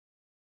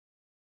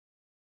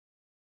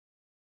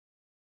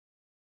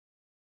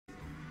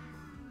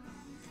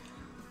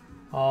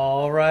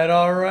All right,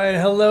 all right.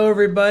 Hello,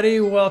 everybody.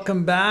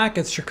 Welcome back.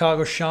 It's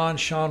Chicago Sean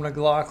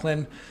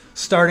McLaughlin,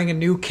 starting a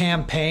new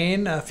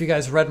campaign. If you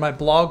guys read my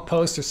blog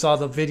post or saw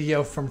the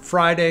video from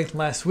Friday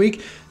last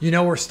week, you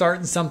know we're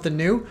starting something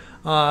new.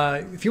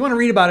 If you want to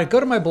read about it, go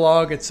to my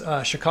blog. It's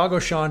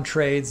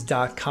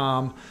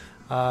chicagoseantrades.com.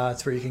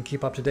 It's where you can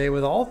keep up to date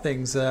with all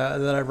things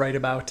that I write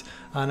about.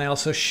 And I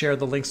also share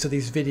the links to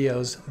these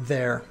videos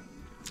there.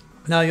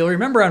 Now, you'll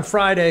remember on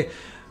Friday,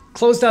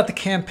 closed out the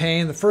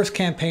campaign. The first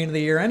campaign of the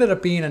year ended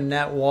up being a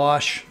net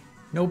wash.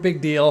 No big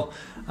deal.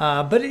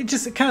 But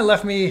it kind of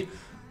left me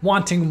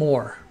wanting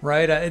more,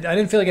 right? I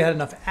didn't feel like it had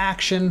enough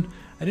action.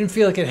 I didn't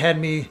feel like it had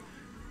me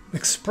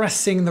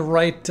expressing the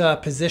right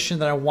position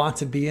that I want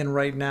to be in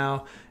right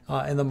now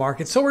in the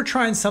market. So we're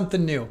trying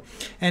something new.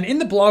 And in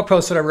the blog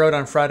post that I wrote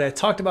on Friday, I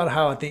talked about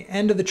how at the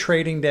end of the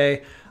trading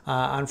day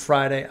on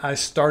Friday, I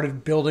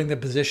started building the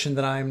position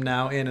that I am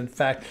now in. In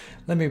fact,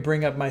 let me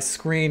bring up my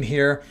screen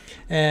here.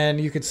 And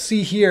you can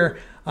see here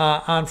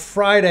on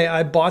Friday,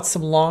 I bought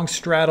some long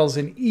straddles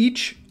in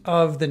each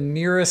of the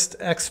nearest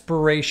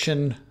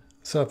expiration.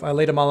 So if I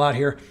laid them all out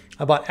here,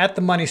 I bought at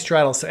the money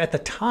straddles. So at the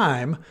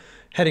time,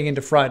 heading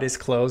into Friday's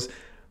close,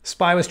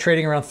 SPY was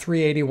trading around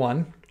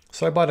 381.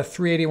 So I bought a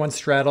 381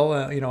 straddle,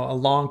 a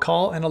long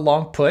call and a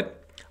long put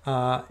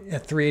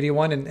at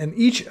 381 and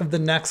each of the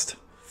next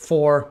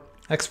four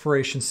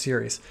expiration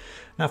series.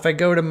 Now, if I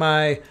go to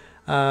my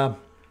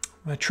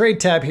trade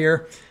tab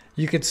here,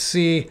 you could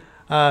see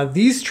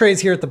these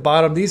trades here at the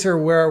bottom. These are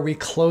where we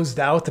closed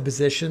out the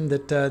position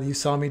that you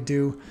saw me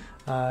do.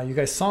 You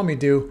guys saw me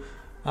do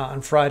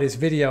on Friday's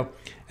video.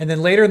 And then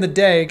later in the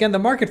day, again, the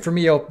market for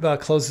me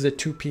closes at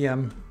 2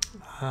 p.m.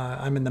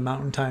 I'm in the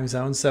Mountain Time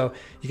Zone. So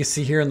you can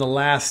see here in the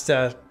last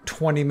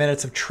 20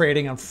 minutes of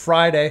trading on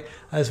Friday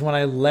is when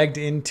I legged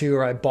into,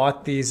 or I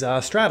bought these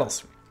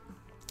straddles.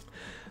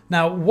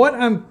 Now, what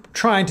I'm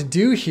trying to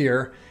do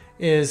here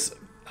is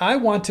I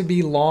want to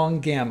be long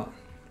gamma.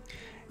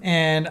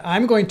 And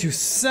I'm going to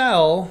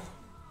sell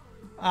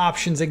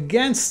options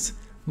against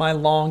my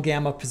long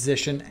gamma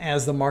position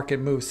as the market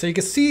moves. So you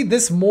can see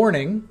this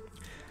morning,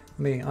 let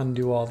me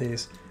undo all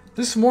these.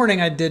 This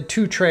morning I did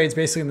two trades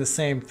basically in the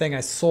same thing.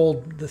 I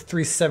sold the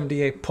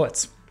 378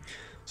 puts.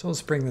 So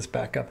let's bring this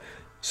back up.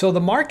 So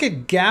the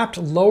market gapped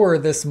lower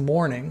this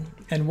morning.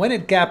 And when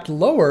it gapped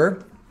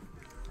lower,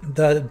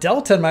 the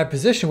delta in my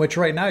position, which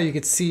right now you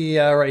can see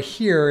right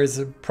here is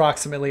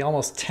approximately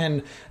almost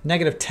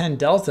negative 10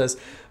 deltas.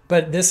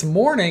 But this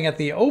morning at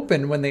the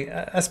open, when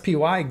the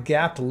SPY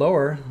gapped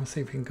lower, let's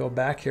see if we can go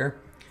back here.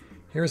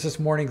 Here's this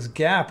morning's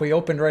gap. We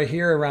opened right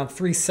here around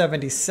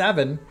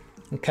 377.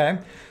 Okay,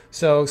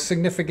 so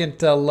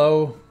significant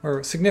low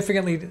or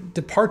significantly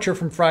departure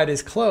from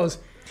Friday's close.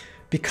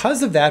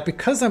 Because of that,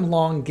 because I'm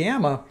long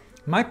gamma,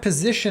 my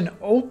position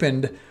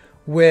opened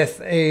with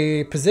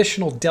a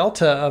positional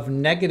delta of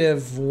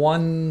negative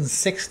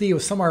 160. It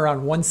was somewhere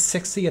around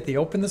 160 at the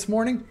open this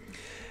morning.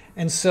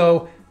 And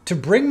so to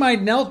bring my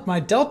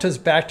deltas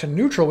back to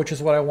neutral, which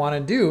is what I want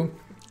to do,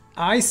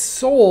 I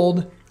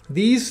sold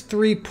these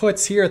three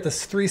puts here at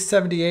this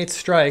 378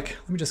 strike.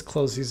 Let me just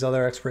close these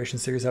other expiration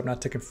series up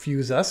not to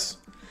confuse us.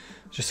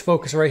 Just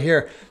focus right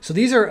here. So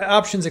these are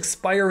options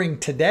expiring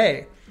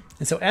today.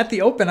 And so at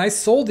the open, I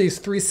sold these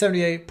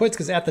 378 puts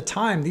because at the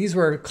time, these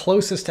were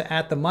closest to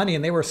at the money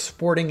and they were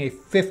sporting a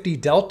 50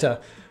 delta.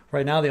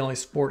 Right now, they only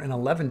sport an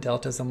 11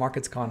 delta as the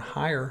market's gone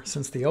higher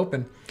since the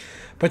open.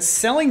 But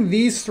selling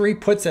these three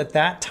puts at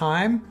that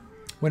time,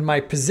 when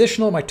my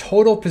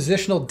total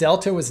positional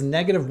delta was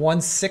negative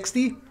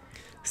 160,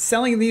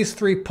 selling these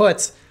three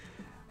puts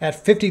at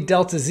 50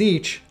 deltas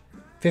each,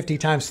 50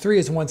 times 3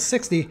 is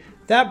 160,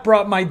 that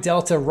brought my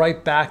delta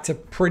right back to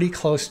pretty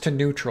close to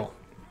neutral.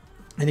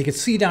 And you can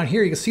see down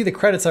here, you can see the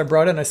credits I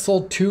brought in. I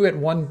sold two at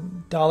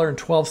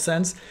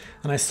 $1.12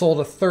 and I sold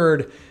a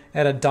third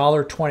at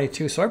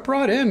 $1.22. So I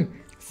brought in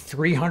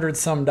 $300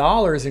 some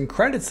in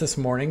credits this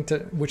morning,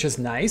 which is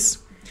nice.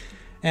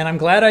 And I'm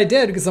glad I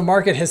did because the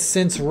market has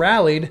since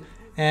rallied.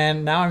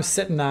 And now I'm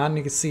sitting on,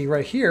 you can see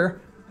right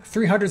here,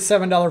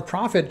 $307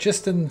 profit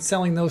just in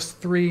selling those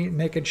three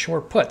naked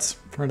short puts.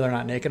 Or they're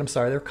not naked, I'm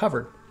sorry, they're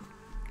covered.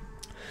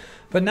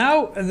 But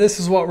now this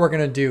is what we're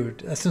going to do.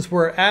 Since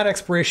we're at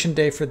expiration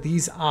day for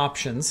these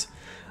options,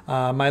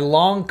 my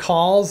long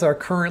calls are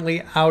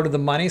currently out of the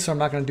money, so I'm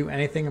not going to do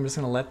anything. I'm just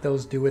going to let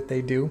those do what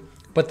they do.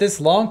 But this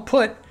long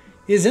put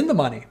is in the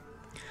money.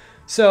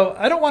 So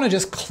I don't want to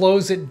just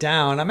close it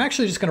down. I'm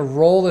actually just going to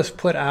roll this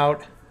put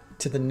out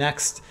to the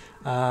next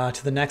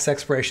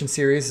expiration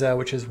series,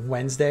 which is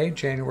Wednesday,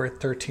 January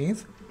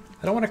 13th.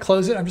 I don't want to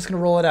close it. I'm just going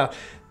to roll it out.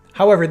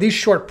 However, these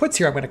short puts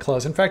here I'm going to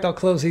close. In fact, I'll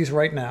close these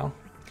right now.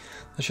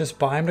 Let's just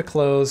buy them to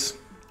close.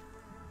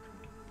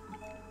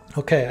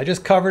 Okay, I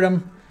just covered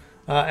them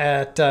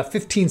at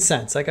 15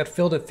 cents. I got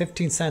filled at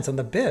 15 cents on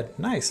the bid.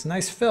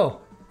 Nice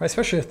fill, right?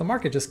 Especially if the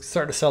market just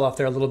started to sell off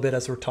there a little bit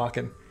as we're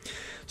talking.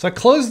 So I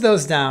closed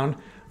those down.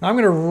 Now I'm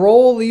going to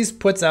roll these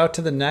puts out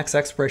to the next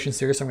expiration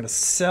series. So I'm going to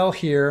sell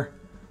here.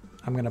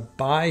 I'm going to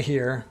buy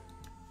here.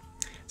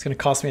 It's going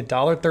to cost me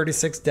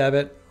 $1.36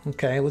 debit.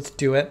 Okay, let's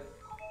do it.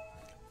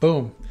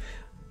 Boom.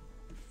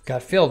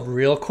 Got filled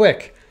real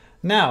quick.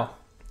 Now,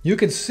 you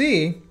can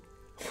see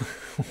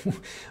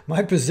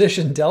my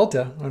position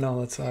delta. Oh no,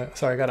 let's,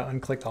 sorry, I got to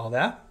unclick all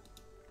that.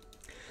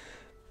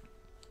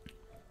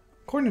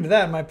 According to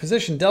that, my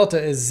position delta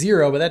is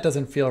 0, but that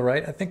doesn't feel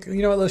right. I think,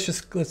 you know what, let's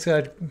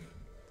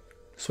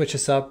switch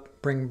this up,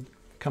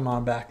 come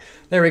on back.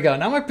 There we go.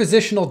 Now my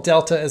positional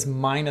delta is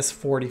minus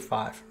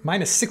 45,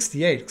 minus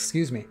 68,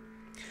 excuse me.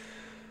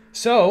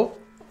 So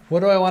what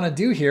do I want to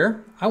do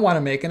here? I want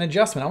to make an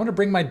adjustment. I want to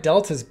bring my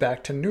deltas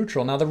back to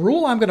neutral. Now the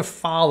rule I'm going to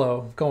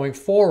follow going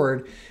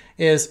forward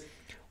is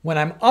when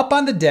I'm up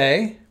on the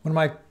day, when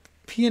my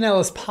P&L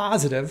is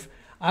positive,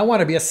 I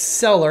want to be a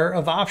seller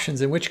of options,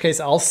 in which case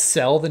I'll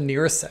sell the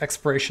nearest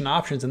expiration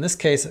options. In this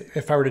case,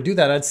 if I were to do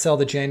that, I'd sell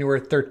the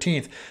January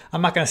 13th.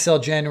 I'm not going to sell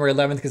January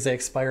 11th because they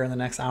expire in the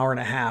next hour and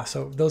a half.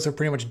 So those are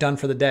pretty much done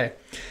for the day.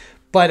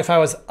 But if I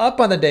was up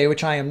on the day,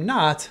 which I am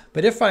not,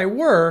 but if I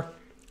were,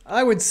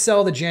 I would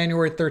sell the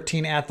January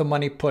 13 at the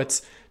money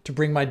puts to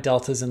bring my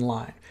deltas in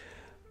line.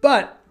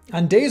 But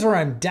on days where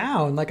I'm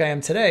down, like I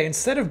am today,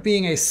 instead of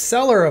being a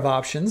seller of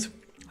options,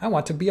 I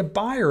want to be a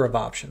buyer of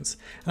options.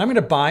 And I'm going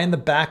to buy in the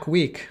back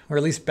week, or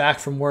at least back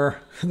from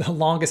where, the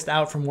longest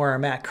out from where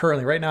I'm at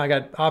currently. Right now I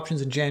got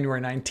options in January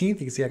 19th. You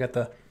can see I got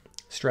the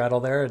straddle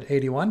there at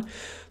 81.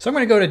 So I'm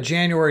going to go to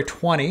January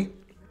 20.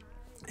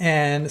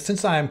 And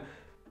since I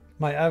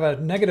have a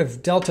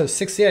negative delta of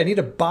 68, I need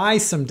to buy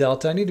some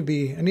delta. I need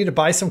to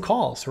buy some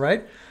calls,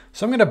 right?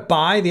 So I'm going to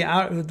buy the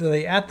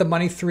at the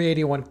money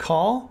 381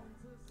 call.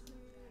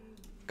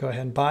 Go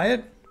ahead and buy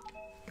it.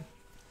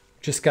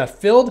 Just got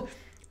filled.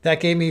 That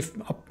gave me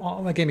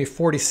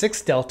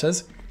 46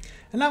 deltas.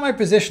 And now my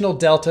positional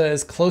delta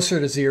is closer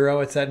to 0.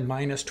 It's at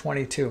minus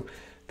 22.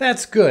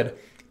 That's good.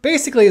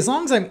 Basically, as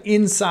long as I'm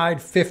inside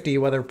 50,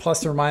 whether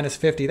plus or minus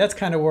 50, that's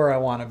kind of where I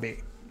want to be.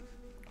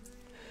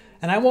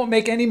 And I won't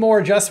make any more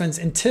adjustments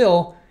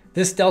until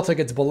this delta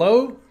gets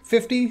below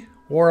 50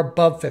 or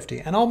above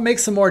 50. And I'll make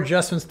some more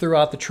adjustments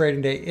throughout the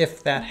trading day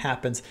if that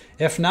happens.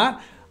 If not,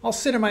 I'll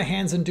sit in my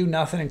hands and do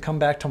nothing and come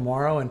back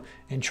tomorrow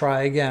and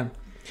try again.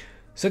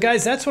 So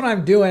guys, that's what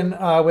I'm doing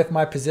with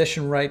my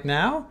position right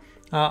now.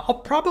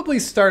 I'll probably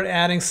start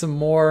adding some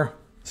more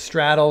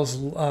straddles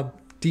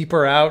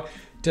deeper out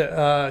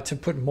to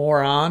put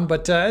more on.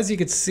 But as you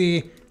can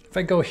see, if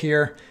I go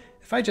here,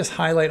 if I just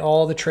highlight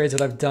all the trades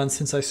that I've done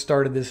since I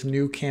started this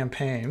new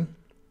campaign,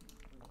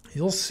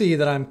 you'll see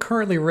that I'm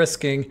currently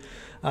risking,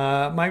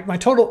 my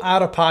total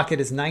out of pocket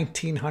is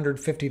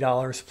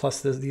 $1,950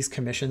 plus these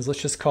commissions.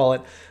 Let's just call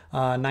it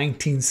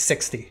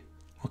 $1,960,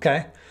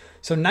 okay?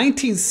 So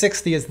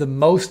 $1,960 is the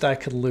most I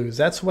could lose.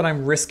 That's what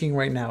I'm risking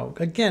right now.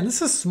 Again,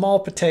 this is small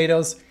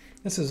potatoes.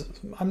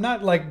 I'm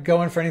not like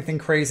going for anything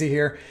crazy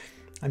here.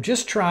 I'm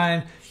just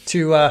trying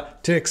to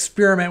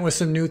experiment with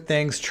some new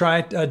things,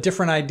 try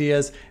different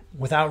ideas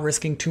without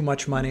risking too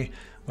much money,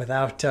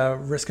 without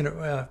risking,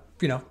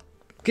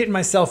 getting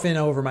myself in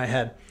over my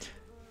head.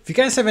 If you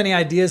guys have any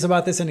ideas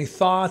about this, any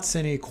thoughts,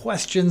 any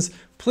questions,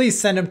 please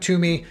send them to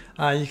me.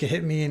 You can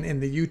hit me in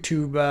the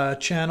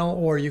YouTube channel,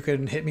 or you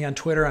can hit me on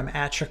Twitter. I'm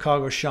at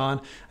Chicago Sean.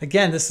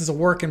 Again, this is a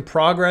work in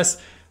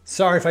progress.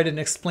 Sorry if I didn't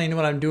explain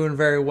what I'm doing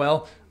very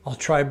well. I'll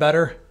try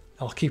better.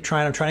 I'll keep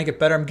trying. I'm trying to get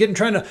better. I'm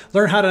trying to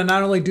learn how to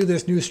not only do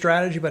this new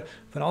strategy, but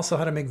also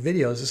how to make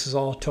videos. This is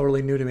all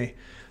totally new to me.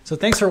 So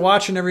thanks for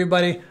watching,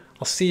 everybody.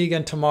 I'll see you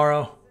again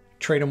tomorrow.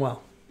 Trade them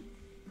well.